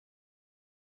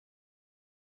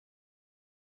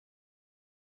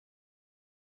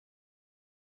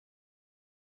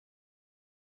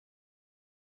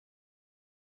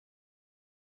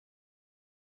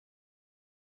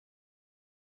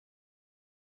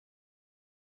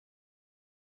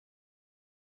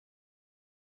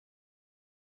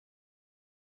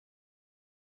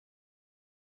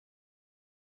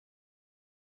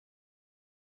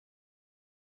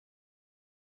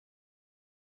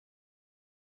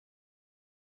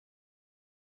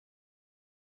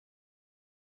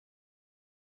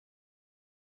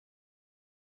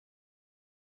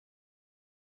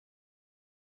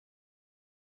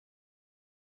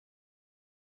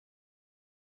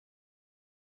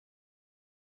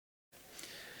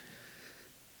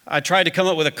I tried to come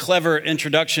up with a clever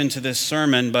introduction to this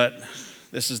sermon, but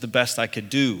this is the best I could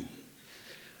do.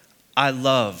 I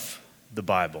love the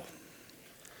Bible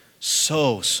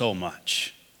so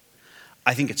much.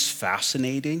 I think it's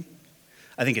fascinating.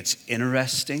 I think it's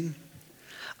interesting.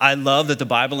 I love that the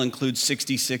Bible includes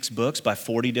 66 books by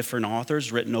 40 different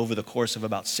authors written over the course of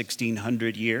about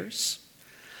 1,600 years.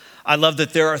 I love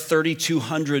that there are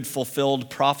 3,200 fulfilled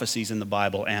prophecies in the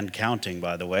Bible, and counting,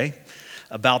 by the way,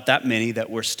 about that many that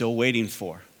we're still waiting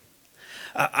for.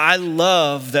 I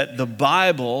love that the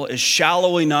Bible is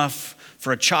shallow enough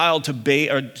for a child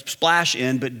to splash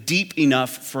in, but deep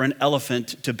enough for an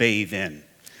elephant to bathe in.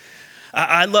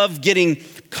 I love getting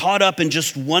caught up in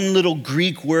just one little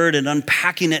Greek word and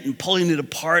unpacking it and pulling it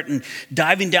apart and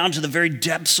diving down to the very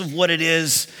depths of what it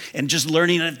is and just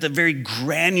learning at the very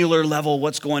granular level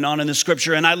what's going on in the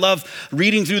scripture. And I love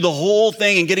reading through the whole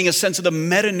thing and getting a sense of the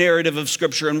meta-narrative of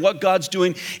scripture and what God's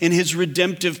doing in his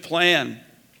redemptive plan.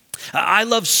 I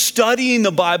love studying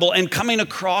the Bible and coming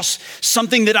across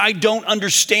something that I don't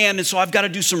understand. And so I've got to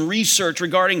do some research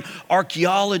regarding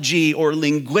archaeology or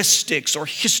linguistics or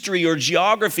history or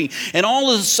geography. And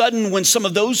all of a sudden, when some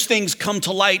of those things come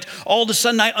to light, all of a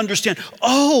sudden I understand,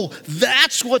 oh,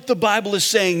 that's what the Bible is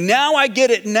saying. Now I get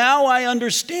it. Now I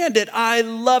understand it. I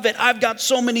love it. I've got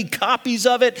so many copies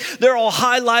of it. They're all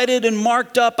highlighted and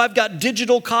marked up. I've got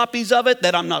digital copies of it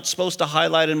that I'm not supposed to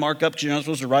highlight and mark up because you're not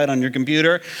supposed to write on your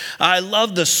computer. I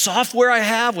love the software I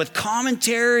have with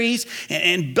commentaries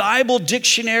and Bible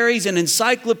dictionaries and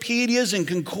encyclopedias and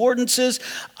concordances.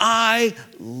 I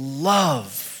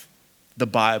love the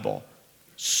Bible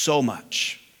so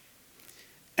much.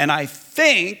 And I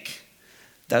think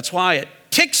that's why it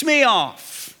ticks me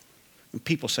off when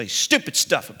people say stupid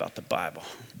stuff about the Bible.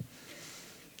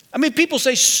 I mean, people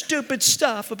say stupid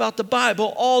stuff about the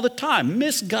Bible all the time.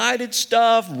 Misguided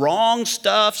stuff, wrong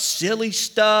stuff, silly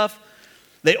stuff.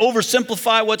 They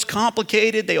oversimplify what's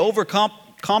complicated. They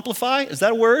overcomplify, is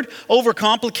that a word?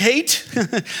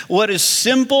 Overcomplicate what is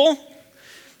simple.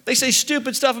 They say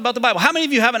stupid stuff about the Bible. How many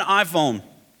of you have an iPhone?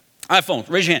 iPhone,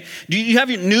 raise your hand. Do you have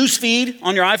your news feed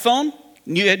on your iPhone?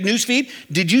 You had news feed?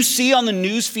 Did you see on the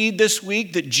news feed this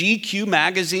week that GQ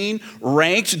magazine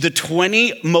ranked the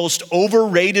 20 most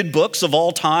overrated books of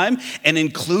all time and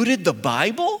included the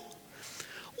Bible?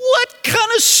 What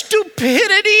kind of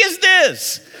stupidity is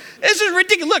this? This is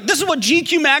ridiculous. Look, this is what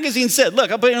GQ magazine said. Look,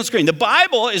 I'll put it on the screen. The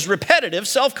Bible is repetitive,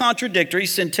 self-contradictory,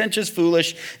 sententious,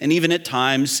 foolish, and even at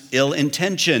times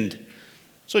ill-intentioned.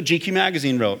 That's what GQ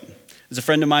magazine wrote. As a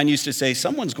friend of mine used to say,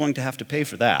 someone's going to have to pay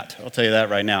for that. I'll tell you that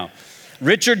right now.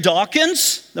 Richard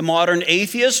Dawkins, the modern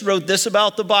atheist, wrote this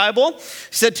about the Bible. He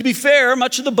said, to be fair,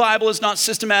 much of the Bible is not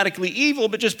systematically evil,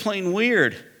 but just plain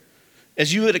weird.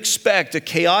 As you would expect, a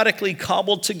chaotically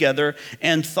cobbled together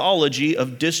anthology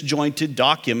of disjointed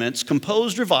documents,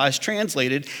 composed, revised,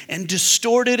 translated, and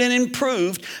distorted and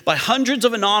improved by hundreds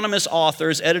of anonymous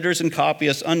authors, editors, and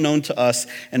copyists unknown to us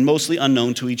and mostly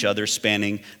unknown to each other,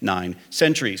 spanning 9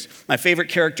 centuries. My favorite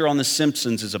character on The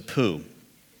Simpsons is Apu.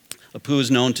 Apu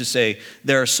is known to say,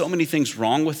 there are so many things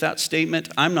wrong with that statement,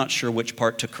 I'm not sure which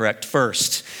part to correct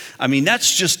first. I mean,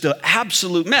 that's just an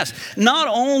absolute mess. Not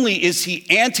only is he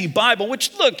anti-Bible,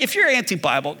 which, look, if you're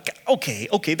anti-Bible,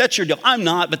 okay, that's your deal. I'm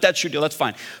not, but that's your deal, that's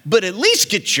fine. But at least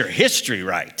get your history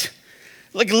right.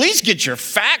 Like, at least get your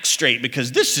facts straight,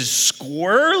 because this is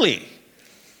squirrely.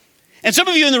 And some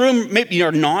of you in the room, maybe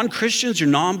you're non-Christians, you're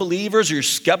non-believers, or you're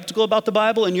skeptical about the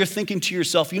Bible, and you're thinking to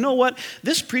yourself, you know what?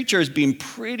 This preacher is being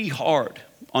pretty hard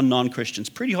on non-Christians,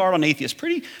 pretty hard on atheists,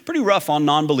 pretty rough on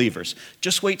non-believers.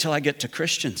 Just wait till I get to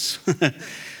Christians.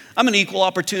 I'm an equal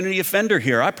opportunity offender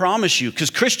here, I promise you, because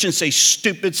Christians say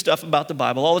stupid stuff about the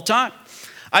Bible all the time.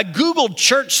 I Googled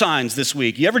church signs this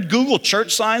week. You ever Google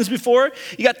church signs before?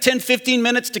 You got 10, 15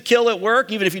 minutes to kill at work,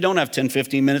 even if you don't have 10,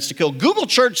 15 minutes to kill. Google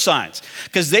church signs,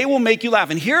 because they will make you laugh.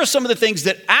 And here are some of the things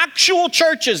that actual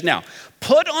churches now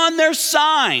put on their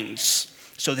signs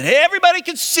so that everybody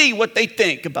can see what they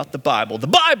think about the Bible. The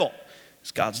Bible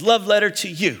is God's love letter to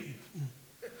you.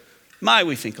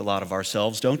 We think a lot of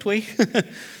ourselves, don't we?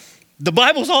 The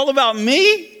Bible's all about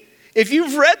me. If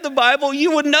you've read the Bible,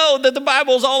 you would know that the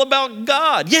Bible is all about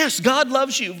God. Yes, God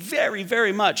loves you very,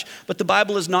 very much, but the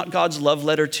Bible is not God's love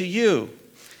letter to you.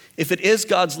 If it is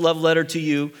God's love letter to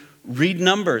you, read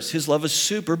Numbers. His love is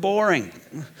super boring.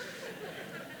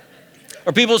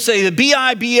 Or people say the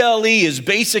Bible is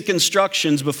basic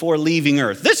instructions before leaving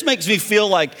Earth. This makes me feel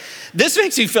like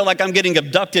I'm getting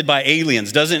abducted by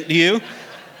aliens, doesn't you?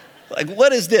 Like,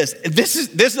 what is this? This is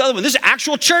the other one. This is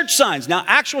actual church signs. Now,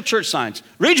 actual church signs.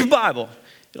 Read your Bible.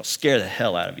 It'll scare the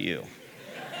hell out of you.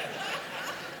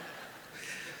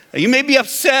 You may be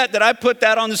upset that I put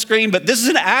that on the screen, but this is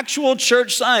an actual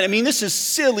church sign. I mean, this is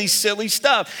silly, silly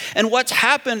stuff. And what's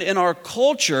happened in our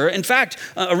culture, in fact,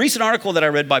 a recent article that I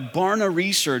read by Barna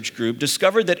Research Group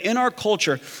discovered that in our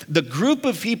culture, the group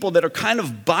of people that are kind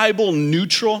of Bible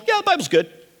neutral, yeah, the Bible's good.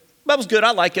 The Bible's good,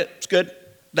 I like it, it's good.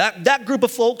 That group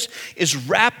of folks is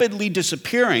rapidly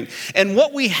disappearing. And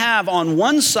what we have on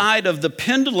one side of the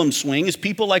pendulum swing is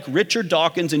people like Richard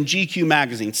Dawkins and GQ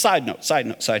magazine. Side note.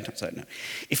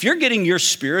 If you're getting your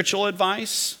spiritual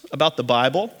advice about the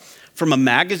Bible from a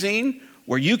magazine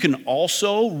where you can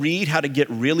also read how to get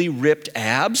really ripped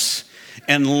abs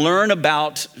and learn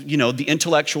about, the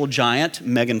intellectual giant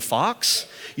Megan Fox,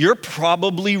 you're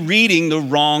probably reading the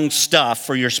wrong stuff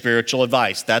for your spiritual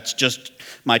advice. That's just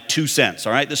my 2 cents,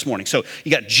 all right, this morning. So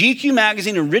you got GQ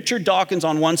magazine and Richard Dawkins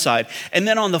on one side, and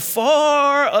then on the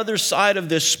far other side of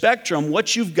this spectrum,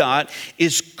 what you've got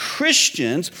is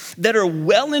Christians that are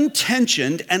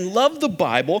well-intentioned and love the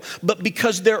Bible, but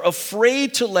because they're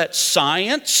afraid to let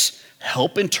science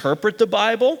help interpret the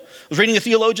Bible. I was reading a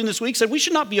theologian this week said we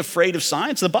should not be afraid of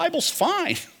science. The Bible's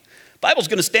fine. The Bible's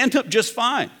going to stand up just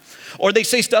fine. Or they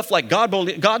say stuff like,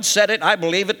 God said it, I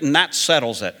believe it, and that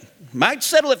settles it. Might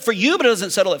settle it for you, but it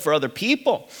doesn't settle it for other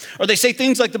people. Or they say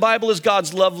things like the Bible is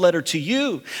God's love letter to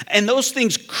you. And those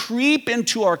things creep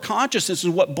into our consciousness.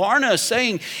 And what Barna is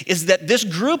saying is that this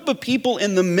group of people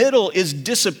in the middle is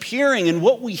disappearing. And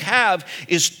what we have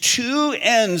is two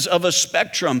ends of a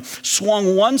spectrum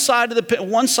swung one side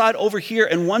over here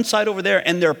and one side over there.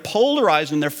 And they're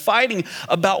polarized and they're fighting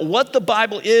about what the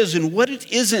Bible is and what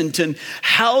it isn't and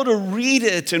how to read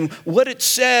it and what it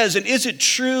says. And is it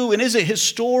true? And is it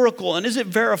historical? And is it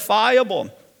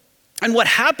verifiable? And what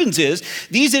happens is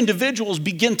these individuals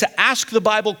begin to ask the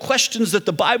Bible questions that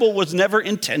the Bible was never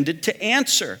intended to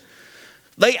answer.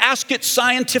 They ask it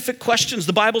scientific questions.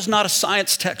 The Bible's not a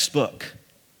science textbook.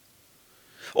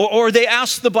 Or they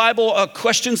ask the Bible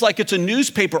questions like it's a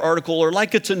newspaper article or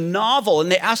like it's a novel,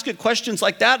 and they ask it questions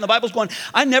like that, and the Bible's going,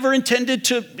 I never intended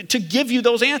to give you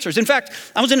those answers. In fact,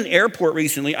 I was in an airport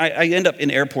recently. I end up in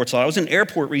airports a lot. I was in an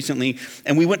airport recently,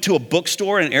 and we went to a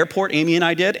bookstore in an airport, Amy and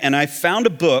I did, and I found a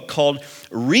book called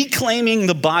Reclaiming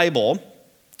the Bible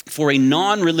for a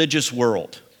Non-Religious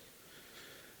World.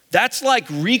 That's like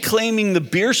reclaiming the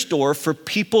beer store for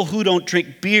people who don't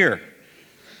drink beer.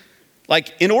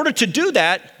 Like, in order to do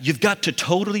that, you've got to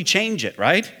totally change it,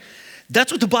 right? That's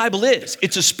what the Bible is.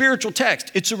 It's a spiritual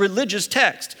text. It's a religious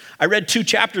text. I read 2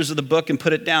 chapters of the book and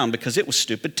put it down because it was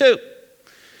stupid too.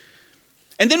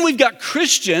 And then we've got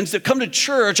Christians that come to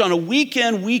church on a week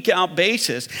in, week out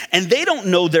basis, and they don't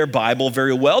know their Bible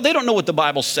very well. They don't know what the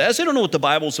Bible says. They don't know what the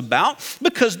Bible's about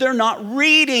because they're not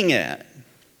reading it,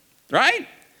 right?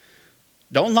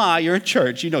 Don't lie. You're in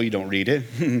church. You know you don't read it.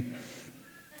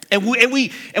 And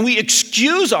we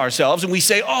excuse ourselves and we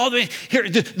say,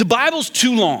 the Bible's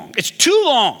too long. It's too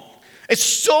long. It's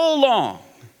so long.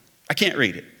 I can't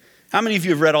read it. How many of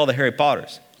you have read all the Harry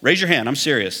Potters? Raise your hand. I'm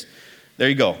serious. There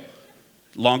you go.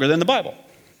 Longer than the Bible.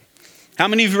 How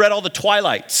many of you read all the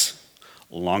Twilights?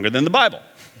 Longer than the Bible.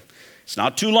 It's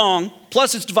not too long.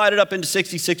 Plus, it's divided up into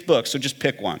 66 books, so just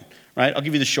pick one, right? I'll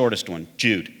give you the shortest one,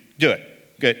 Jude. Do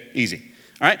it. Good. Easy.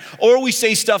 All right? Or we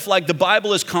say stuff like the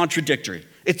Bible is contradictory.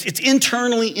 It's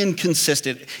internally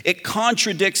inconsistent. It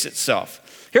contradicts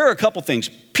itself. Here are a couple things.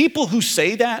 People who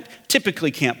say that typically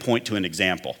can't point to an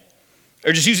example.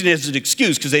 They're just using it as an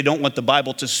excuse because they don't want the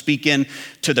Bible to speak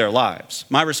into their lives.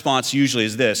 My response usually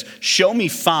is this: show me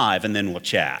 5 and then we'll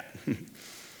chat.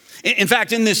 In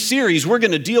fact, in this series, we're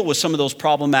going to deal with some of those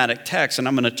problematic texts, and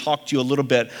I'm going to talk to you a little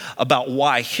bit about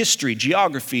why history,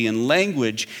 geography, and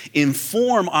language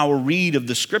inform our read of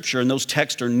the Scripture, and those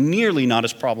texts are nearly not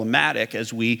as problematic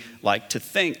as we like to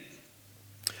think.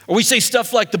 Or we say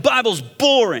stuff like, the Bible's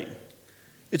boring.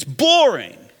 It's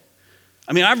boring.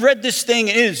 I mean, I've read this thing,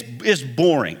 it is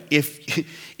boring.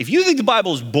 If you think the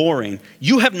Bible is boring,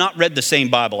 you have not read the same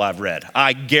Bible I've read.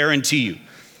 I guarantee you.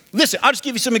 Listen, I'll just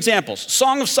give you some examples.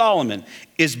 Song of Solomon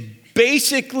is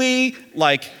basically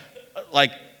like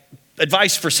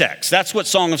advice for sex. That's what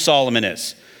Song of Solomon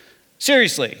is.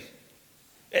 Seriously.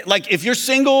 Like, if you're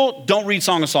single, don't read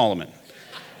Song of Solomon.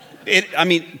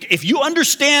 If you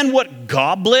understand what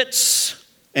goblets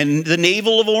and the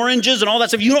navel of oranges and all that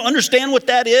stuff, you don't understand what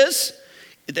that is,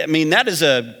 that is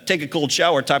a take a cold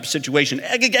shower type of situation.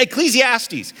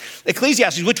 Ecclesiastes,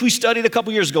 which we studied a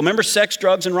couple years ago. Remember sex,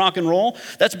 drugs, and rock and roll?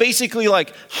 That's basically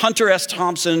like Hunter S.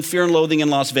 Thompson, Fear and Loathing in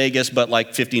Las Vegas, but like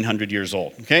 1,500 years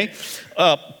old, okay?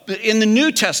 In the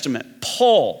New Testament,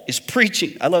 Paul is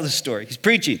preaching. I love this story. He's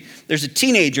preaching. There's a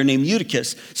teenager named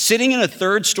Eutychus sitting in a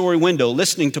 3rd-story window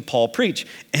listening to Paul preach,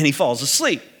 and he falls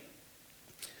asleep.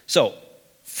 So,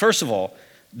 first of all,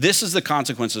 this is the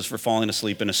consequences for falling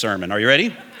asleep in a sermon. Are you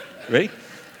ready? Ready?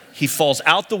 He falls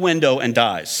out the window and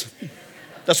dies.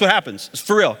 That's what happens. It's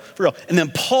for real, for real. And then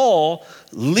Paul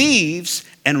leaves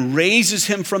and raises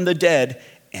him from the dead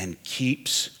and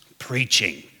keeps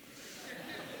preaching.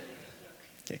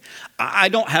 Okay. I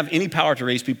don't have any power to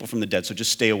raise people from the dead, so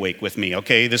just stay awake with me,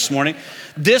 okay, this morning.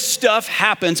 This stuff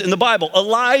happens in the Bible.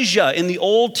 Elijah in the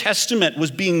Old Testament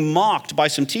was being mocked by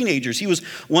some teenagers. He was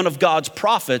one of God's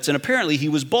prophets, and apparently he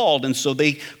was bald, and so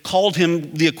they called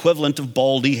him the equivalent of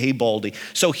Baldy, hey Baldy.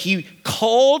 So he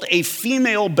called a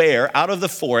female bear out of the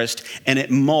forest, and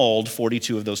it mauled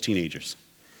 42 of those teenagers.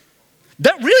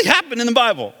 That really happened in the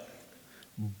Bible.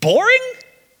 Boring?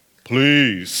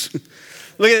 Please.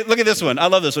 Look at this one. I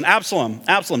love this one.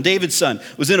 Absalom, David's son,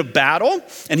 was in a battle,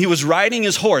 and he was riding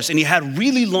his horse, and he had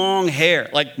really long hair,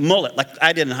 like mullet, like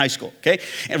I did in high school, okay?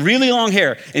 And really long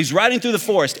hair. And he's riding through the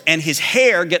forest, and his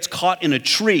hair gets caught in a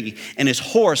tree, and his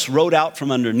horse rode out from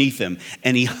underneath him,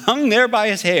 and he hung there by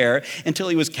his hair until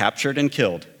he was captured and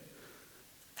killed.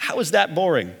 How is that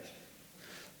boring?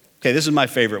 Okay, this is my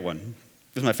favorite one.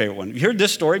 You heard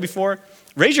this story before?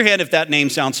 Raise your hand if that name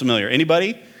sounds familiar.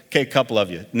 Anybody? Okay, a couple of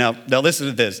you. Now listen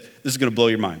to this. This is going to blow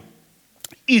your mind.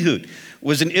 Ehud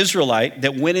was an Israelite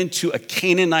that went into a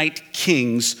Canaanite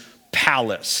king's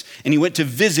palace. And he went to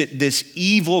visit this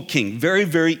evil king, very,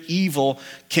 very evil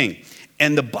king.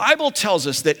 And the Bible tells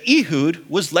us that Ehud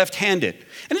was left-handed.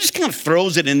 And it just kind of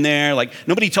throws it in there, like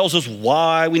nobody tells us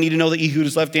why we need to know that Ehud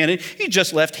is left-handed. He's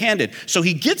just left-handed. So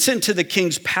he gets into the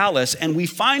king's palace, and we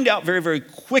find out very, very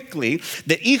quickly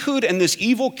that Ehud and this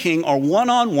evil king are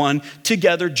one-on-one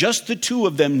together, just the two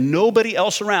of them, nobody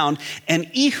else around, and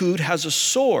Ehud has a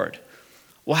sword.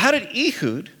 Well, how did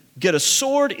Ehud get a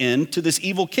sword into this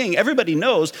evil king? Everybody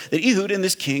knows that Ehud and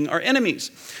this king are enemies.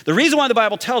 The reason why the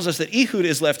Bible tells us that Ehud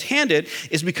is left-handed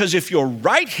is because if you're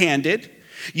right-handed,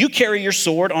 you carry your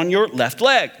sword on your left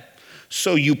leg.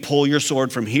 So you pull your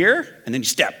sword from here and then you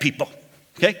stab people,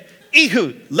 okay?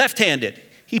 Ehud, left-handed,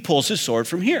 he pulls his sword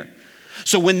from here.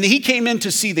 So when he came in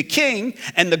to see the king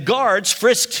and the guards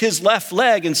frisked his left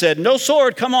leg and said, "No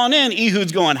sword, come on in,"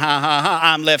 Ehud's going, "Ha, ha, ha,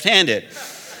 I'm left-handed."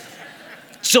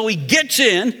 So he gets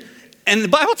in, and the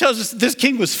Bible tells us that this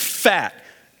king was fat.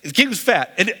 The king was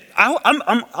fat. And I'm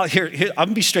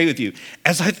gonna be straight with you.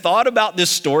 As I thought about this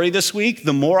story this week,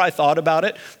 the more I thought about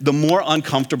it, the more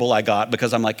uncomfortable I got,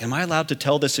 because I'm like, am I allowed to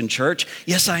tell this in church?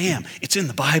 Yes, I am. It's in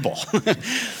the Bible.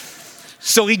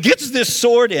 So he gets this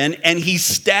sword in, and he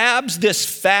stabs this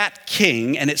fat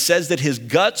king, and it says that his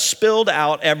guts spilled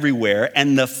out everywhere,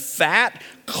 and the fat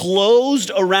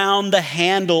closed around the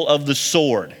handle of the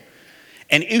sword.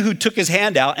 And Ehud took his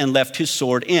hand out and left his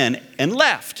sword in and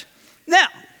left. Now,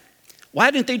 why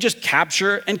didn't they just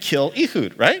capture and kill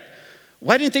Ehud, right?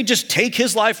 Why didn't they just take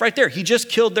his life right there? He just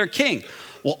killed their king.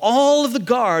 Well, all of the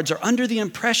guards are under the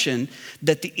impression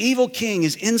that the evil king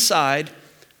is inside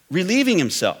relieving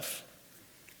himself.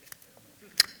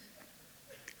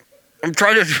 I'm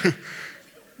trying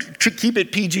to keep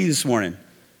it PG this morning.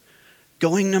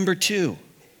 Going number 2.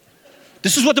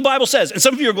 This is what the Bible says. And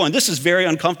some of you are going, this is very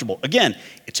uncomfortable. Again,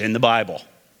 it's in the Bible.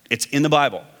 It's in the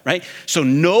Bible, right? So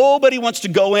nobody wants to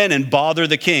go in and bother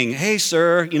the king. "Hey,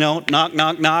 sir, knock,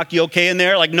 knock, knock. You okay in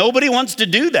there?" Like nobody wants to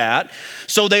do that.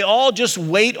 So they all just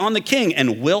wait on the king.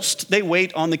 And whilst they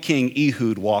wait on the king,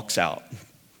 Ehud walks out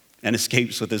and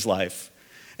escapes with his life.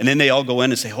 And then they all go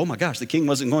in and say, "Oh my gosh, the king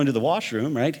wasn't going to the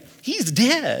washroom, right? He's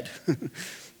dead."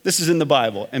 This is in the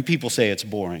Bible. And people say it's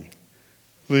boring.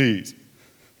 Please.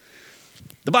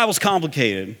 The Bible's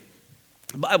complicated.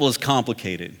 The Bible is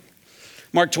complicated.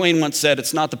 Mark Twain once said,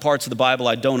 "It's not the parts of the Bible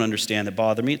I don't understand that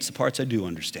bother me, it's the parts I do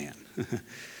understand."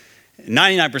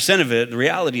 99% of it, the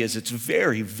reality is it's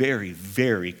very, very,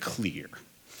 very clear.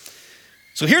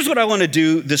 So here's what I want to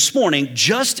do this morning,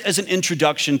 just as an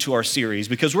introduction to our series,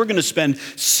 because we're going to spend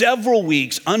several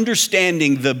weeks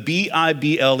understanding the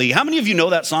Bible. How many of you know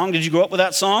that song? Did you grow up with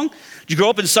that song? Did you grow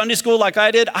up in Sunday school like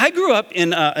I did? I grew up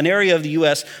in an area of the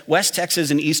U.S., West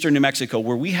Texas and eastern New Mexico,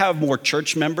 where we have more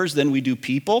church members than we do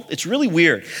people. It's really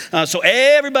weird. So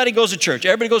everybody goes to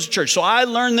church. So I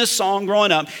learned this song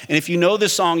growing up. And if you know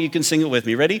this song, you can sing it with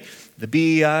me. Ready? The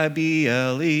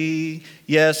Bible,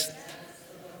 yes.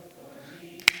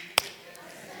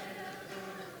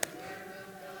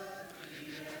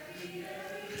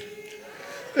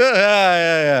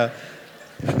 Yeah.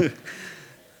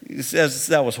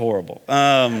 That was horrible.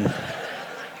 The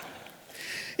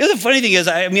funny thing is,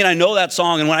 I know that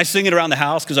song, and when I sing it around the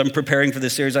house, because I'm preparing for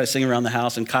this series, I sing around the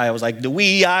house, and Kaya was like, the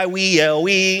we, I, we, L,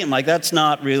 we. I'm like, that's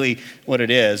not really what it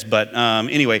is. But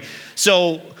anyway,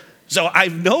 so So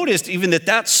I've noticed even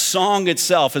that song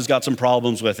itself has got some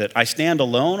problems with it. I stand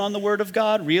alone on the word of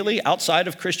God, really? Outside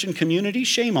of Christian community?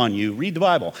 Shame on you. Read the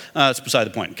Bible. That's beside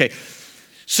the point. Okay.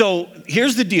 So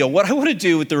here's the deal. What I want to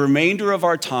do with the remainder of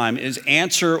our time is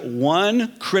answer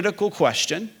one critical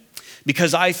question,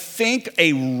 because I think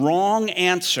a wrong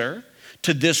answer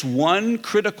to this one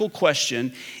critical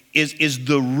question is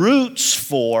the roots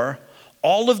for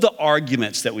all of the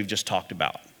arguments that we've just talked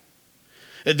about.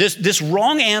 This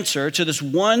wrong answer to this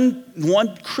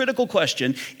one critical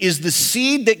question is the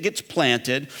seed that gets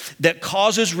planted that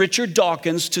causes Richard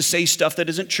Dawkins to say stuff that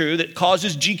isn't true, that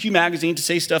causes GQ magazine to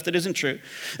say stuff that isn't true,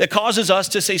 that causes us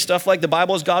to say stuff like the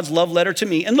Bible is God's love letter to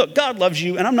me. And look, God loves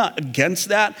you, and I'm not against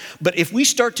that. But if we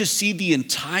start to see the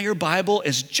entire Bible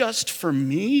as just for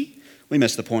me, we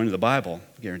miss the point of the Bible.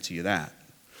 I guarantee you that.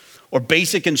 Or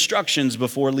basic instructions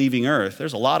before leaving earth.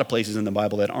 There's a lot of places in the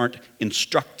Bible that aren't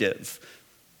instructive.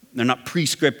 They're not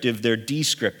prescriptive, they're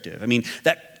descriptive. I mean,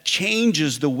 that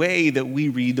changes the way that we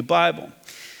read the Bible.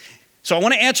 So I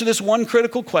want to answer this one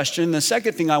critical question. The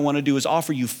second thing I want to do is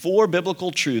offer you 4 biblical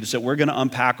truths that we're going to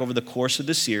unpack over the course of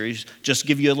the series. Just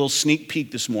give you a little sneak peek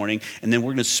this morning, and then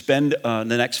we're going to spend the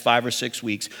next 5 or 6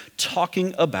 weeks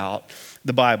talking about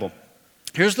the Bible.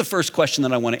 Here's the first question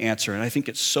that I want to answer, and I think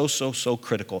it's so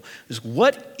critical, is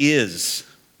what is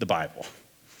the Bible?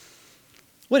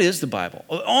 What is the Bible?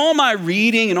 All my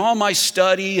reading and all my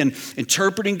study and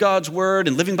interpreting God's word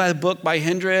and living by the book by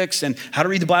Hendricks and How to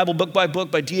Read the Bible book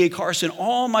by D.A. Carson,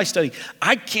 all my study,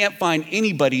 I can't find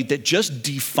anybody that just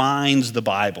defines the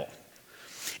Bible.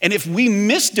 And if we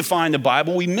misdefine the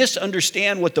Bible, we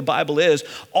misunderstand what the Bible is,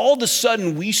 all of a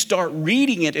sudden we start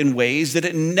reading it in ways that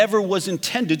it never was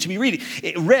intended to be read.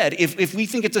 If we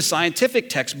think it's a scientific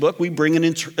textbook, we bring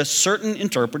a certain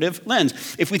interpretive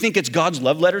lens. If we think it's God's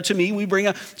love letter to me, we bring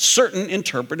a certain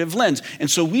interpretive lens. And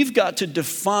so we've got to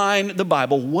define the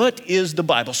Bible. What is the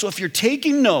Bible? So if you're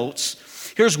taking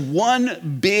notes, here's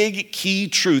one big key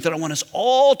truth that I want us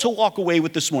all to walk away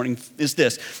with this morning is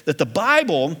this, that the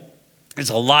Bible is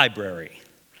a library.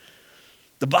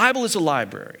 The Bible is a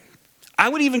library. I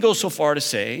would even go so far to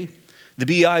say, the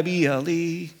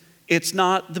Bible, it's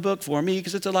not the book for me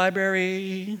because it's a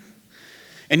library.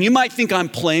 And you might think I'm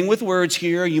playing with words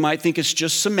here. You might think it's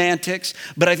just semantics.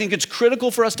 But I think it's critical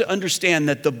for us to understand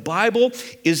that the Bible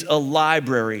is a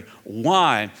library.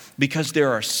 Why? Because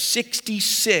there are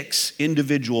 66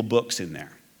 individual books in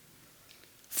there.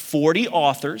 40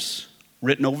 authors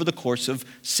written over the course of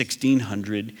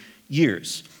 1,600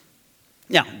 years.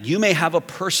 Now, you may have a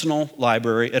personal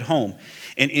library at home.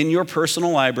 And in your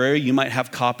personal library, you might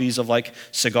have copies of like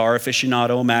Cigar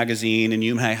Aficionado magazine, and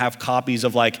you might have copies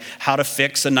of like How to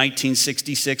Fix a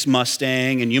 1966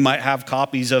 Mustang, and you might have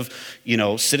copies of,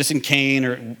 Citizen Kane,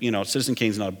 or, Citizen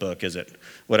Kane's not a book, is it?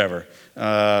 Whatever.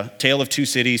 Tale of Two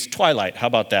Cities, Twilight, how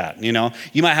about that?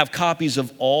 You might have copies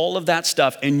of all of that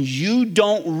stuff, and you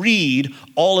don't read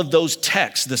all of those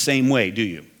texts the same way, do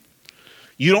you?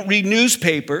 You don't read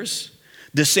newspapers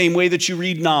the same way that you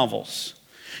read novels.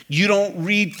 You don't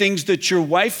read things that your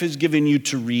wife has given you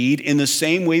to read in the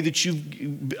same way that you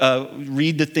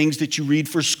read the things that you read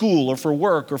for school or for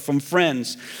work or from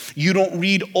friends. You don't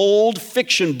read old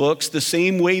fiction books the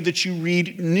same way that you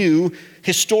read new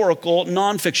historical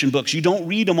nonfiction books. You don't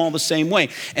read them all the same way.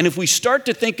 And if we start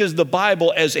to think of the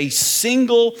Bible as a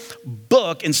single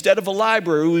book instead of a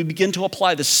library, we begin to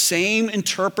apply the same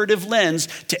interpretive lens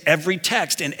to every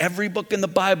text. And every book in the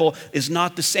Bible is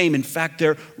not the same. In fact,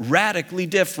 they're radically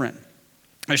different.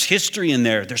 There's history in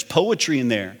there. There's poetry in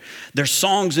there. There's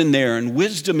songs in there and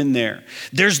wisdom in there.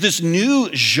 There's this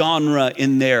new genre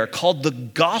in there called the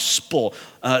gospel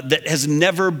that has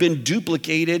never been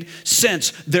duplicated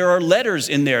since. There are letters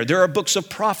in there. There are books of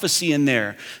prophecy in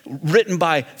there written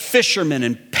by fishermen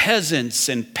and peasants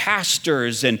and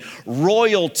pastors and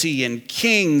royalty and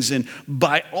kings and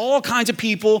by all kinds of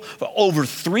people over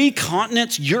 3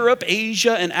 continents, Europe,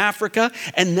 Asia, and Africa.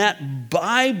 And that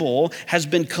Bible has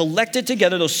been collected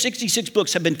together. Those 66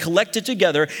 books have been collected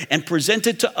together and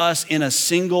presented to us in a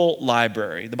single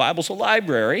library. The Bible's a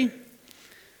library.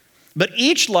 But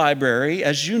each library,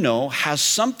 as you know, has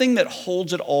something that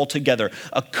holds it all together,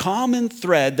 a common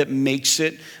thread that makes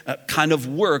it kind of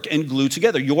work and glue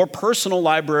together. Your personal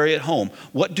library at home,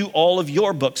 what do all of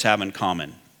your books have in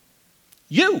common?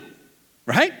 You,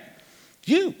 right?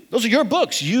 You. Those are your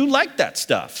books. You like that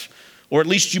stuff. Or at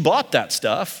least you bought that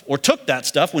stuff or took that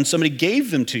stuff when somebody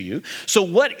gave them to you. So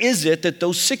what is it that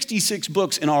those 66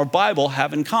 books in our Bible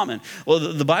have in common?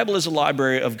 Well, the Bible is a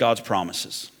library of God's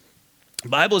promises. The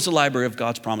Bible is a library of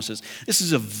God's promises. This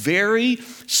is a very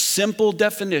simple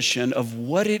definition of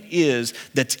what it is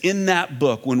that's in that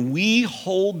book. When we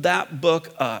hold that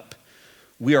book up,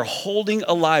 we are holding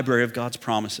a library of God's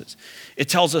promises. It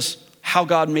tells us how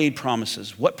God made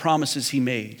promises, what promises he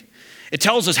made. It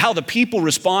tells us how the people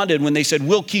responded when they said,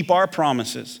 we'll keep our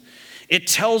promises. It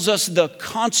tells us the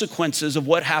consequences of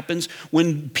what happens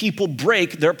when people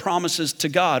break their promises to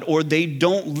God or they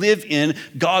don't live in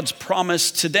God's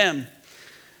promise to them.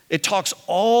 It talks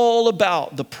all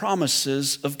about the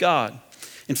promises of God.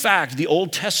 In fact, the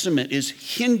Old Testament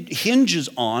hinges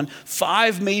on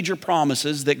 5 major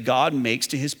promises that God makes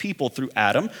to his people through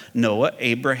Adam, Noah,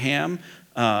 Abraham,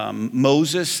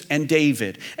 Moses, and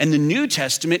David. And the New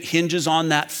Testament hinges on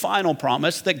that final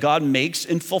promise that God makes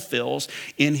and fulfills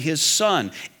in his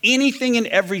Son. Anything and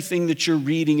everything that you're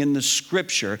reading in the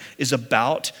scripture is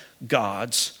about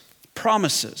God's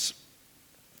promises.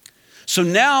 So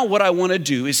now what I want to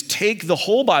do is take the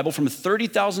whole Bible from a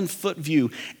 30,000-foot view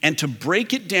and to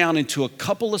break it down into a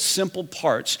couple of simple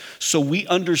parts so we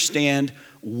understand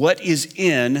what is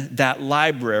in that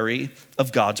library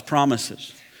of God's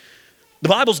promises. The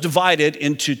Bible's divided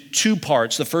into 2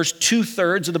 parts. The first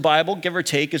 2/3 of the Bible, give or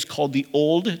take, is called the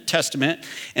Old Testament.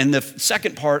 And the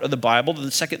second part of the Bible, the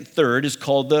second third, is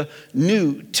called the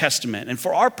New Testament. And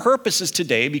for our purposes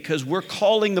today, because we're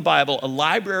calling the Bible a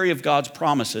library of God's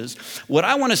promises, what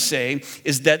I want to say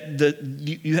is that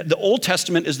the Old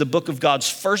Testament is the book of God's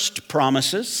first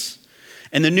promises,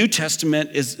 and the New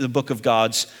Testament is the book of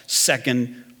God's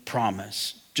second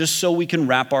promise. Just so we can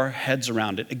wrap our heads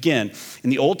around it. Again, in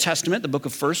the Old Testament, the book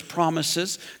of first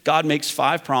promises, God makes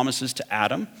 5 promises to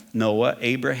Adam, Noah,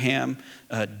 Abraham,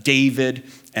 David,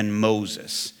 and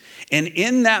Moses. And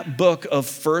in that book of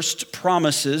first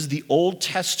promises, the Old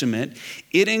Testament,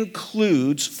 it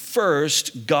includes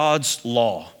first God's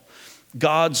law.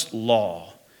 God's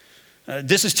law.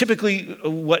 This is typically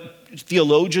what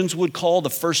theologians would call the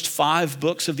first 5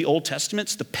 books of the Old Testament.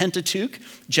 It's the Pentateuch,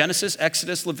 Genesis,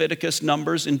 Exodus, Leviticus,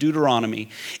 Numbers, and Deuteronomy.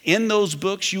 In those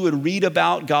books, you would read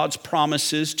about God's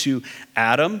promises to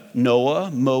Adam,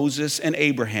 Noah, Moses, and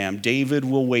Abraham. David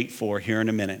will wait for here in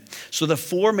a minute. So the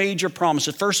 4 major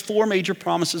promises, first 4 major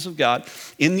promises of God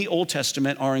in the Old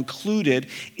Testament are included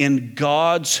in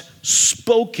God's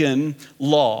spoken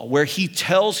law, where he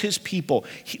tells his people,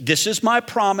 this is my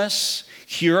promise.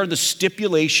 Here are the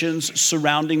stipulations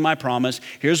surrounding my promise.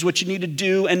 Here's what you need to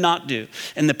do and not do.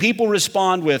 And the people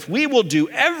respond with, we will do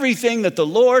everything that the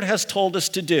Lord has told us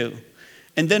to do.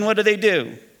 And then what do?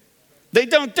 They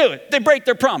don't do it. They break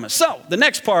their promise. So the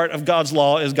next part of God's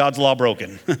law is God's law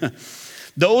broken.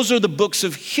 Those are the books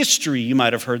of history, you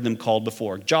might have heard them called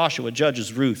before. Joshua,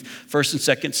 Judges, Ruth, 1st and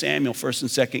 2nd Samuel, 1st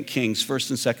and 2nd Kings, 1st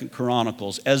and 2nd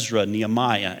Chronicles, Ezra,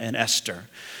 Nehemiah, and Esther.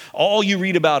 All you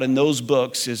read about in those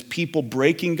books is people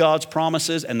breaking God's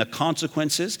promises and the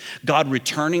consequences, God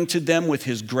returning to them with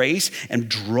his grace and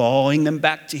drawing them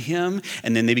back to him,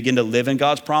 and then they begin to live in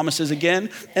God's promises again,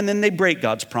 and then they break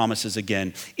God's promises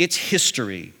again. It's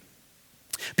history.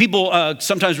 People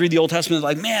sometimes read the Old Testament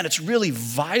like, man, it's really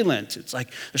violent. It's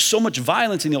like there's so much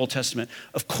violence in the Old Testament.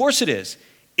 Of course it is.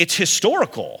 It's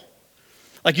historical.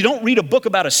 Like you don't read a book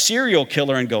about a serial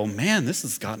killer and go, man, this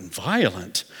has gotten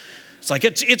violent. It's like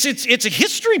it's a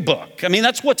history book. I mean,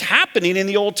 that's what's happening in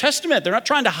the Old Testament. They're not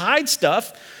trying to hide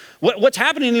stuff. What's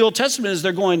happening in the Old Testament is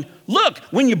they're going, look,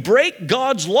 when you break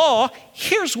God's law,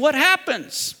 here's what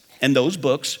happens. And those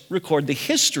books record the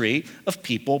history of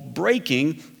people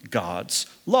breaking God's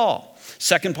law.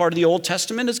 Second part of the Old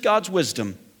Testament is God's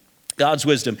wisdom. God's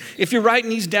wisdom. If you're writing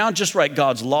these down, just write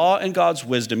God's law and God's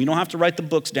wisdom. You don't have to write the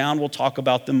books down. We'll talk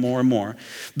about them more and more.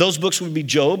 Those books would be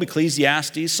Job,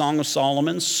 Ecclesiastes, Song of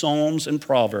Solomon, Psalms, and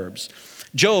Proverbs.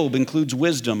 Job includes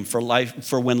wisdom for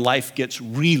when life gets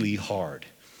really hard.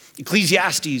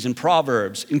 Ecclesiastes and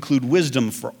Proverbs include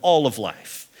wisdom for all of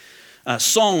life.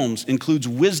 Psalms includes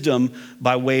wisdom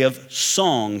by way of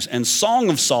songs. And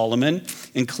Song of Solomon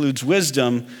includes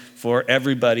wisdom for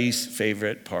everybody's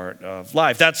favorite part of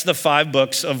life. That's the 5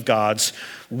 books of God's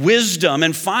wisdom.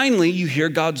 And finally, you hear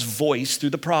God's voice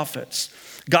through the prophets.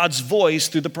 God's voice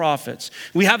through the prophets.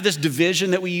 We have this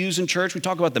division that we use in church. We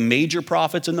talk about the major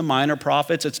prophets and the minor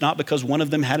prophets. It's not because one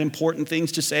of them had important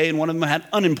things to say and one of them had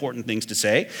unimportant things to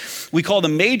say. We call the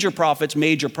major prophets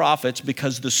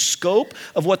because the scope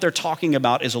of what they're talking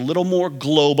about is a little more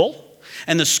global,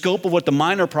 and the scope of what the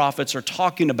minor prophets are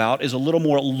talking about is a little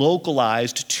more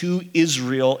localized to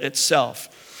Israel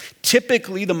itself.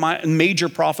 Typically, the major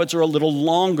prophets are a little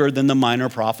longer than the minor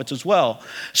prophets as well.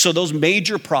 So those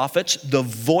major prophets, the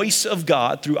voice of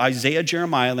God through Isaiah,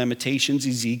 Jeremiah, Lamentations,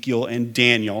 Ezekiel, and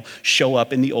Daniel show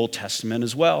up in the Old Testament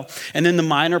as well. And then the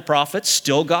minor prophets,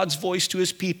 still God's voice to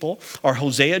his people, are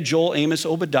Hosea, Joel, Amos,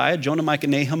 Obadiah, Jonah, Micah,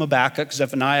 Nahum, Habakkuk,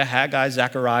 Zephaniah, Haggai,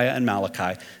 Zechariah, and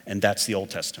Malachi. And that's the Old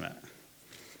Testament.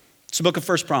 It's the book of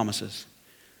first promises.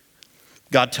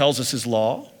 God tells us his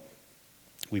law.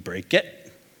 We break it.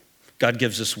 God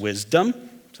gives us wisdom.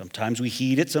 Sometimes we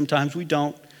heed it, sometimes we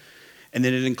don't. And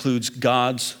then it includes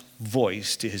God's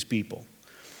voice to his people.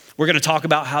 We're going to talk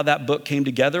about how that book came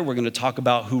together. We're going to talk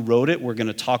about who wrote it. We're going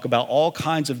to talk about all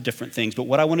kinds of different things. But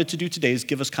what I wanted to do today is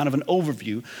give us kind of an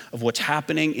overview of what's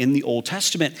happening in the Old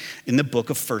Testament in the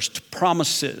book of First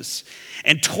Promises.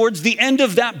 And towards the end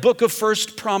of that book of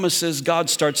First Promises, God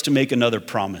starts to make another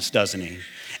promise, doesn't he?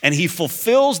 And he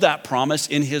fulfills that promise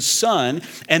in his son.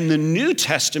 And the New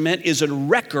Testament is a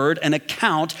record, an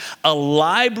account, a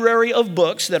library of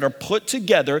books that are put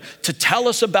together to tell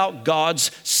us about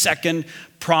God's second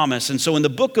promise. And so in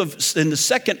the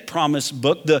second promise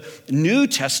book, the New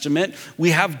Testament,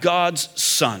 we have God's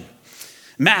son.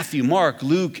 Matthew, Mark,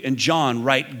 Luke, and John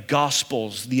write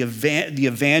gospels. The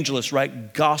evangelists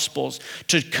write gospels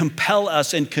to compel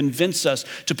us and convince us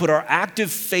to put our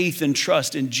active faith and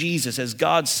trust in Jesus as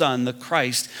God's Son, the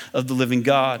Christ of the living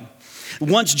God.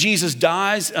 Once Jesus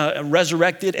dies,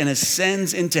 resurrected, and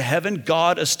ascends into heaven,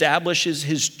 God establishes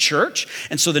his church.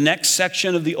 And so the next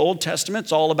section of the Old Testament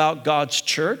is all about God's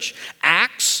church.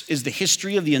 Acts is the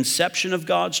history of the inception of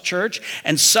God's church.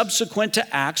 And subsequent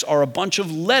to Acts are a bunch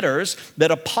of letters that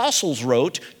apostles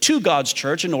wrote to God's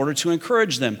church in order to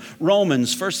encourage them.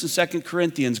 Romans, 1st and 2nd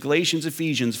Corinthians, Galatians,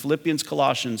 Ephesians, Philippians,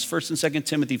 Colossians, 1st and 2nd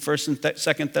Timothy, 1st and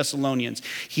 2nd Thessalonians,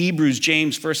 Hebrews,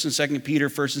 James, 1st and 2nd Peter,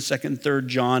 1st and 2nd, 3rd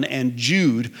John, and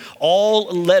Jude, all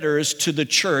letters to the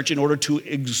church in order to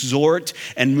exhort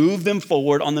and move them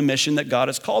forward on the mission that God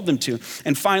has called them to.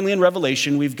 And finally, in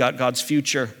Revelation, we've got God's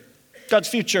future. God's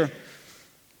future.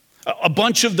 A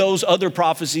bunch of those other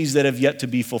prophecies that have yet to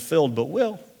be fulfilled,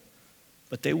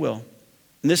 but they will.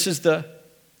 And this is the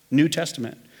New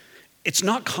Testament. It's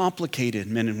not complicated,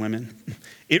 men and women.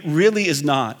 It really is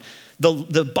not.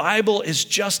 The Bible is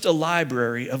just a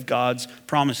library of God's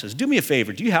promises. Do me a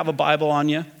favor. Do you have a Bible on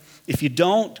you? If you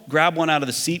don't, grab one out of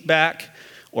the seat back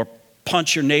or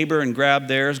punch your neighbor and grab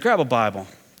theirs. Grab a Bible.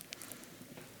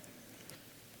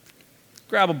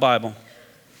 Grab a Bible.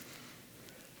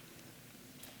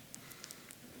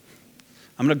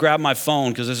 I'm going to grab my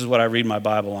phone because this is what I read my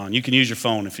Bible on. You can use your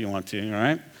phone if you want to, all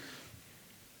right?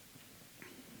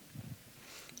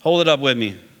 Hold it up with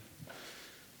me.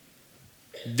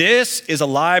 This is a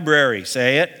library,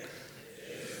 say it,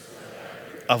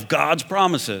 of God's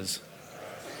promises.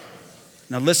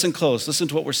 Now listen close. Listen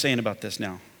to what we're saying about this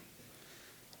now.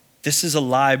 This is a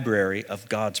library of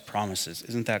God's promises.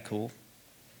 Isn't that cool?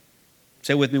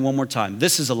 Say it with me one more time.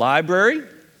 This is a library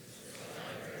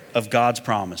of God's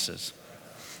promises.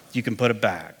 You can put it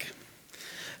back.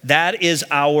 That is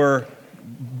our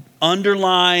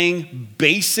underlying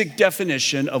basic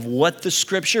definition of what the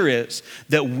scripture is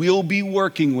that we'll be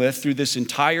working with through this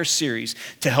entire series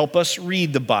to help us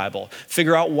read the Bible,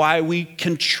 figure out why we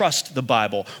can trust the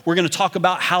Bible. We're going to talk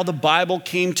about how the Bible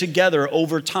came together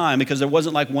over time because there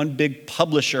wasn't like one big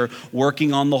publisher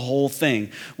working on the whole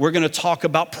thing. We're going to talk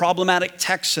about problematic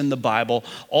texts in the Bible,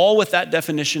 all with that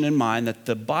definition in mind that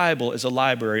the Bible is a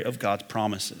library of God's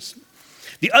promises.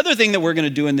 The other thing that we're going to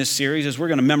do in this series is we're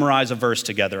going to memorize a verse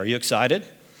together. Are you excited?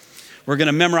 We're going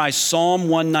to memorize Psalm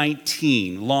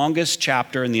 119, longest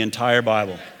chapter in the entire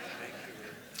Bible.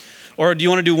 Or do you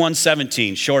want to do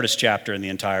 117, shortest chapter in the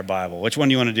entire Bible? Which one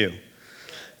do you want to do?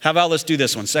 How about let's do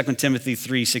this one, 2 Timothy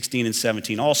 3, 16 and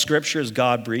 17. All scripture is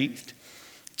God-breathed.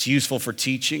 It's useful for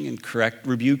teaching and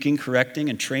rebuking, correcting,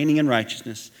 and training in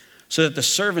righteousness, so that the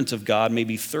servants of God may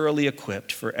be thoroughly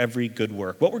equipped for every good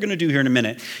work. What we're going to do here in a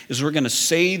minute is we're going to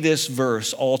say this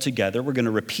verse all together. We're going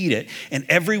to repeat it. And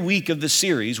every week of the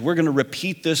series, we're going to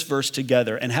repeat this verse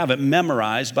together and have it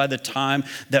memorized by the time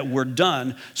that we're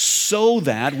done so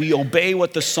that we obey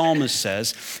what the psalmist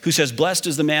says, who says, "Blessed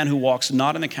is the man who walks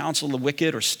not in the counsel of the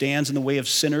wicked or stands in the way of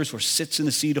sinners or sits in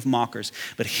the seat of mockers.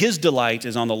 But his delight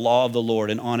is on the law of the Lord,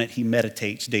 and on it he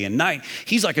meditates day and night.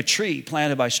 He's like a tree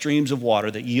planted by streams of water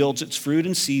that yields yields its fruit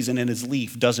in season, and its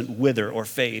leaf doesn't wither or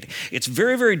fade. It's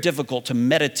very, very difficult to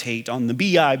meditate on the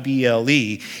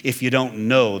B-I-B-L-E if you don't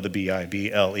know the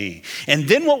B-I-B-L-E. And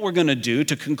then what we're going to do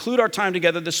to conclude our time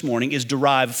together this morning is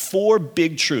derive four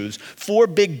big truths, four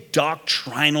big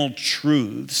doctrinal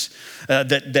truths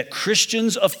that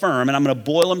Christians affirm, and I'm going to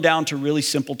boil them down to really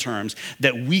simple terms,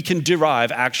 that we can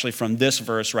derive actually from this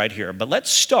verse right here. But let's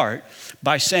start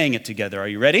by saying it together. Are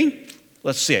you ready?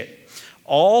 Let's see it.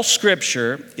 All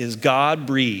scripture is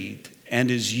God-breathed and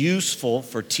is useful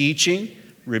for teaching,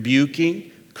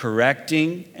 rebuking,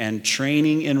 correcting, and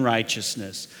training in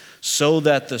righteousness, so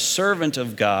that the servant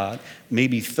of God may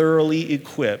be thoroughly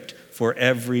equipped for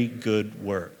every good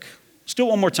work. Let's do it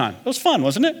one more time. That was fun,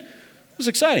 wasn't it? It was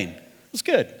exciting. It was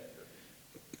good.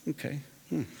 Okay.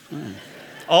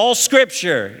 All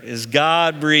scripture is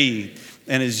God-breathed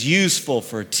and is useful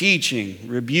for teaching,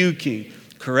 rebuking,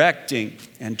 correcting,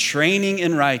 and training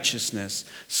in righteousness,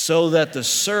 so that the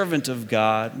servant of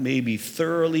God may be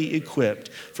thoroughly equipped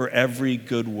for every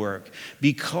good work.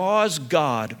 Because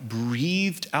God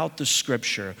breathed out the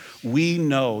scripture, we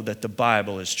know that the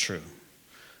Bible is true.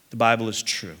 The Bible is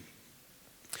true.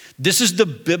 This is the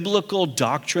biblical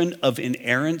doctrine of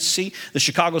inerrancy. The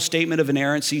Chicago Statement of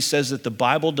Inerrancy says that the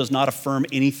Bible does not affirm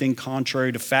anything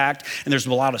contrary to fact, and there's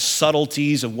a lot of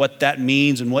subtleties of what that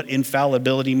means and what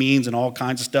infallibility means and all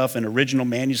kinds of stuff in original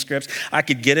manuscripts. I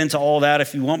could get into all that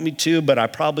if you want me to, but I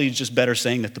probably just better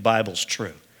saying that the Bible's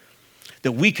true,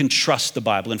 that we can trust the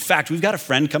Bible. In fact, we've got a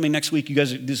friend coming next week. You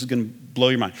guys, this is going to blow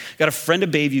your mind. Got a friend of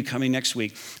Bayview coming next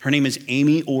week. Her name is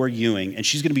Amy Orr Ewing, and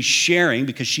she's going to be sharing,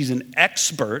 because she's an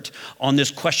expert on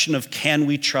this question of can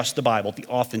we trust the Bible, the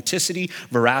authenticity,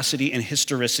 veracity, and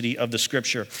historicity of the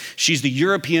scripture. She's the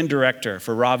European director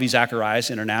for Ravi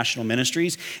Zacharias International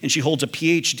Ministries, and she holds a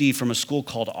PhD from a school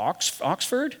called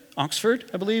Oxford,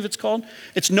 I believe it's called.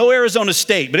 It's no Arizona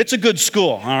State, but it's a good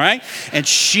school, all right? And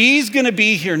she's going to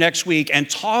be here next week and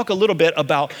talk a little bit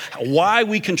about why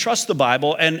we can trust the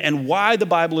Bible and why the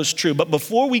Bible is true. But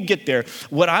before we get there,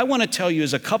 what I want to tell you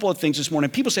is a couple of things this morning.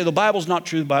 People say the Bible's not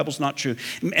true, the Bible's not true.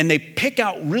 And they pick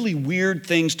out really weird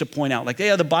things to point out. Like,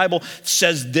 yeah, the Bible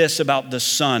says this about the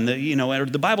sun, or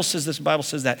the Bible says this, the Bible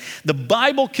says that. The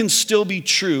Bible can still be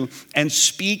true and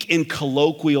speak in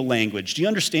colloquial language. Do you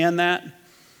understand that?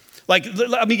 Like,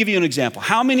 let me give you an example.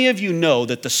 How many of you know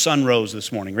that the sun rose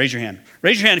this morning? Raise your hand.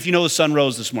 Raise your hand if you know the sun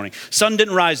rose this morning. Sun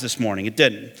didn't rise this morning. It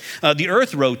didn't. The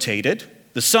earth rotated,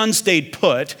 the sun stayed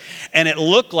put, and it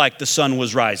looked like the sun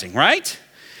was rising, right?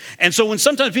 And so when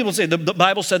sometimes people say, the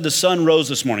Bible said the sun rose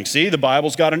this morning. See, the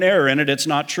Bible's got an error in it. It's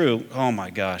not true. Oh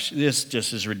my gosh, this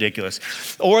just is ridiculous.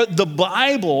 Or the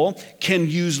Bible can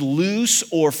use loose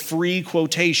or free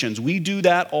quotations. We do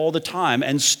that all the time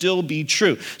and still be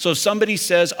true. So if somebody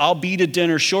says, I'll be to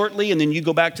dinner shortly, and then you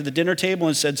go back to the dinner table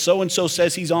and said, so-and-so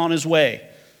says he's on his way.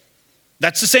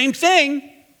 That's the same thing.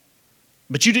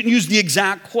 But you didn't use the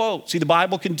exact quote. See, the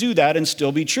Bible can do that and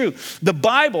still be true. The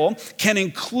Bible can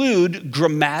include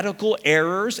grammatical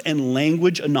errors and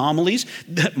language anomalies.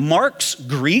 Mark's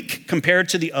Greek, compared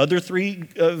to the other three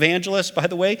evangelists, by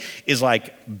the way, is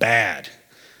like bad.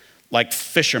 Like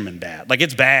fisherman bad. Like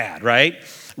it's bad, right?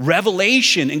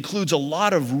 Revelation includes a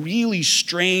lot of really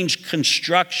strange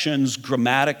constructions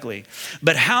grammatically.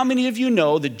 But how many of you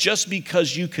know that just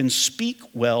because you can speak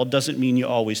well doesn't mean you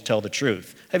always tell the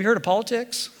truth? Have you heard of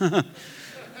politics?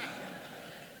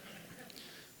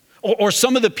 Or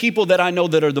some of the people that I know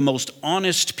that are the most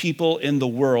honest people in the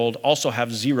world also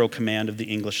have zero command of the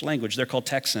English language. They're called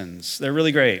Texans. They're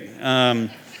really great.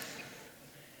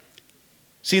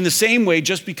 See, in the same way,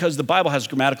 just because the Bible has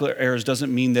grammatical errors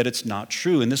doesn't mean that it's not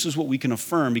true. And this is what we can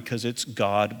affirm because it's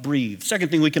God-breathed. Second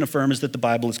thing we can affirm is that the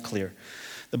Bible is clear.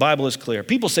 The Bible is clear.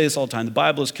 People say this all the time. The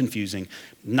Bible is confusing.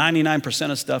 99%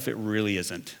 of stuff, it really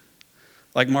isn't.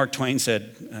 Like Mark Twain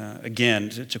said, again,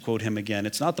 to quote him again,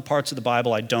 it's not the parts of the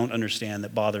Bible I don't understand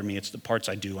that bother me. It's the parts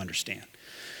I do understand.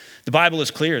 The Bible is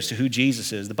clear as to who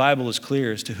Jesus is. The Bible is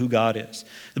clear as to who God is.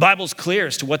 The Bible is clear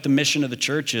as to what the mission of the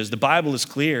church is. The Bible is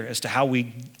clear as to how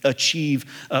we achieve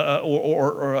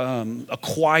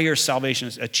acquire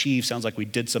salvation. Achieve sounds like we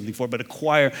did something for it, but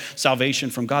acquire salvation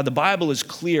from God. The Bible is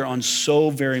clear on so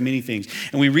very many things.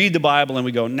 And we read the Bible and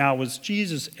we go, now was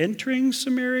Jesus entering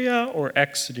Samaria or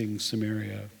exiting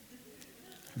Samaria?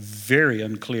 Very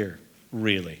unclear,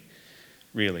 really.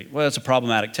 Well, it's a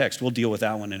problematic text. We'll deal with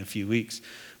that one in a few weeks.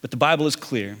 But the Bible is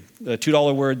clear. The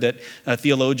 $2 word that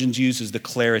theologians use is the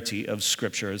clarity of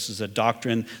Scripture. This is a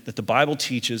doctrine that the Bible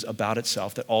teaches about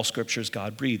itself, that all Scripture is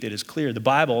God-breathed. It is clear. The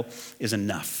Bible is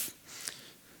enough.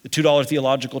 The $2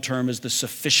 theological term is the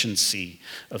sufficiency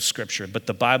of Scripture, but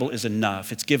the Bible is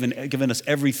enough. It's given us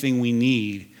everything we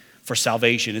need for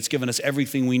salvation. It's given us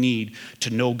everything we need to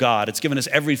know God. It's given us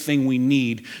everything we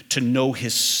need to know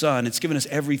his Son. It's given us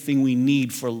everything we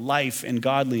need for life and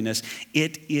godliness.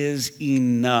 It is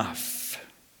enough.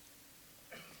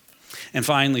 And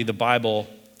finally, the Bible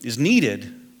is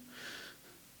needed.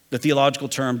 The theological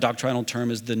term, doctrinal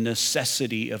term, is the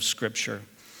necessity of Scripture.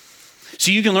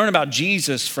 So you can learn about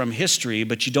Jesus from history,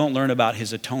 but you don't learn about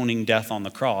his atoning death on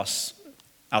the cross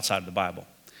outside of the Bible.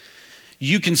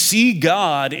 You can see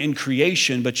God in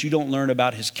creation, but you don't learn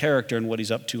about his character and what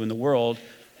he's up to in the world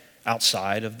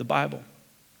outside of the Bible.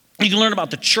 You can learn about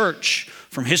the church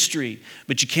from history,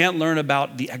 but you can't learn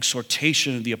about the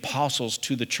exhortation of the apostles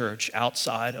to the church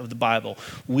outside of the Bible.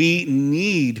 We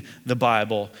need the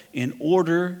Bible in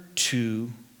order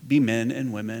to be men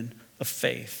and women of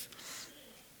faith.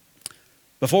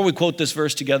 Before we quote this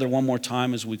verse together one more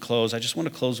time as we close, I just want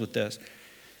to close with this.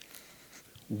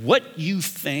 What you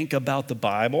think about the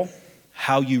Bible,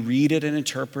 how you read it and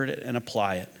interpret it and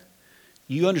apply it,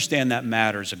 you understand that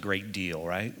matters a great deal,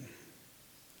 right?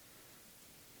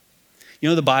 You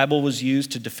know, the Bible was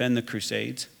used to defend the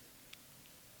Crusades.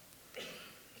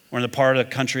 Or in the part of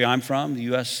the country I'm from, the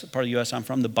U.S., part of the U.S. I'm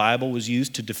from, the Bible was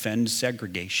used to defend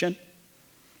segregation.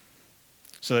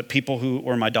 So that people who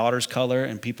are my daughter's color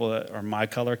and people that are my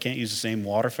color can't use the same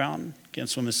water fountain, can't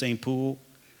swim in the same pool.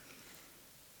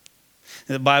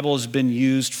 The Bible has been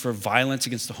used for violence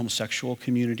against the homosexual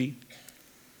community.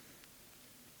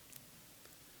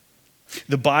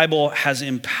 The Bible has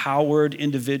empowered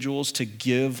individuals to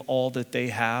give all that they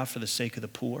have for the sake of the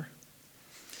poor.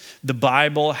 The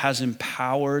Bible has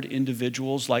empowered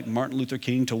individuals like Martin Luther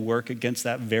King to work against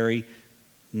that very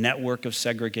network of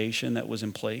segregation that was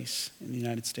in place in the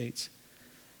United States.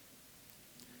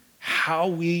 How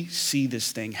we see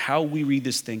this thing, how we read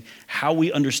this thing, how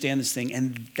we understand this thing,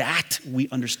 and that we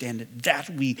understand it, that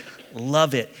we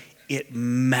love it, it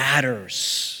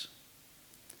matters.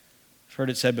 I've heard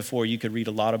it said before, you could read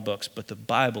a lot of books, but the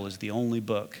Bible is the only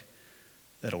book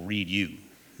that'll read you.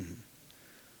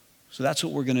 So that's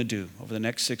what we're going to do over the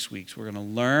next 6 weeks. We're going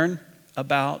to learn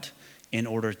about in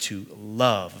order to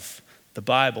love the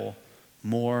Bible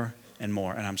more and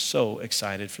more. And I'm so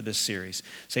excited for this series.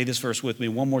 Say this verse with me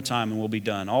one more time and we'll be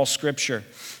done. All Scripture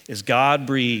is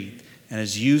God-breathed and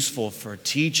is useful for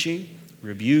teaching,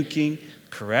 rebuking,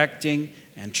 correcting,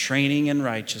 and training in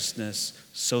righteousness,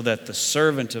 so that the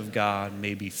servant of God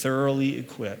may be thoroughly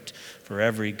equipped for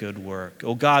every good work.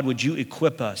 Oh God, would you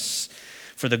equip us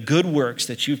for the good works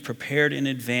that you've prepared in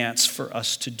advance for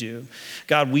us to do.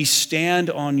 God, we stand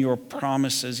on your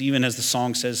promises, even as the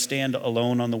song says, stand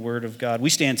alone on the word of God. We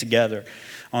stand together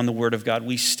on the word of God.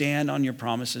 We stand on your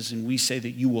promises and we say that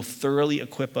you will thoroughly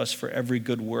equip us for every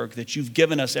good work, that you've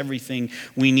given us everything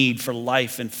we need for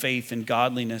life and faith and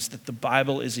godliness, that the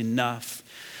Bible is enough.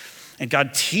 And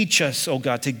God, teach us, oh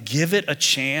God, to give it a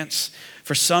chance.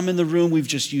 For some in the room, we've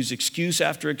just used excuse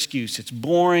after excuse. It's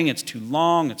boring, it's too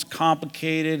long, it's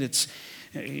complicated,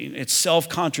 it's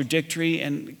self-contradictory.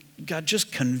 And God,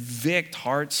 just convict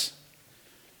hearts,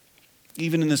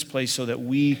 even in this place, so that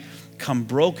we come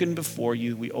broken before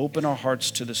you. We open our hearts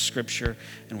to the Scripture,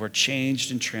 and we're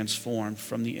changed and transformed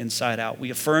from the inside out. We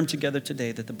affirm together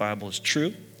today that the Bible is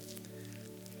true,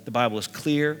 the Bible is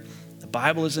clear, the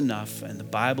Bible is enough, and the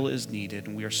Bible is needed.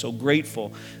 And we are so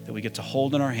grateful that we get to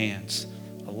hold in our hands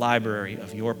a library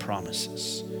of your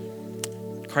promises.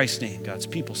 In Christ's name, God's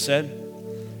people said,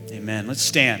 amen. Let's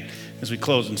stand as we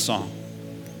close in song.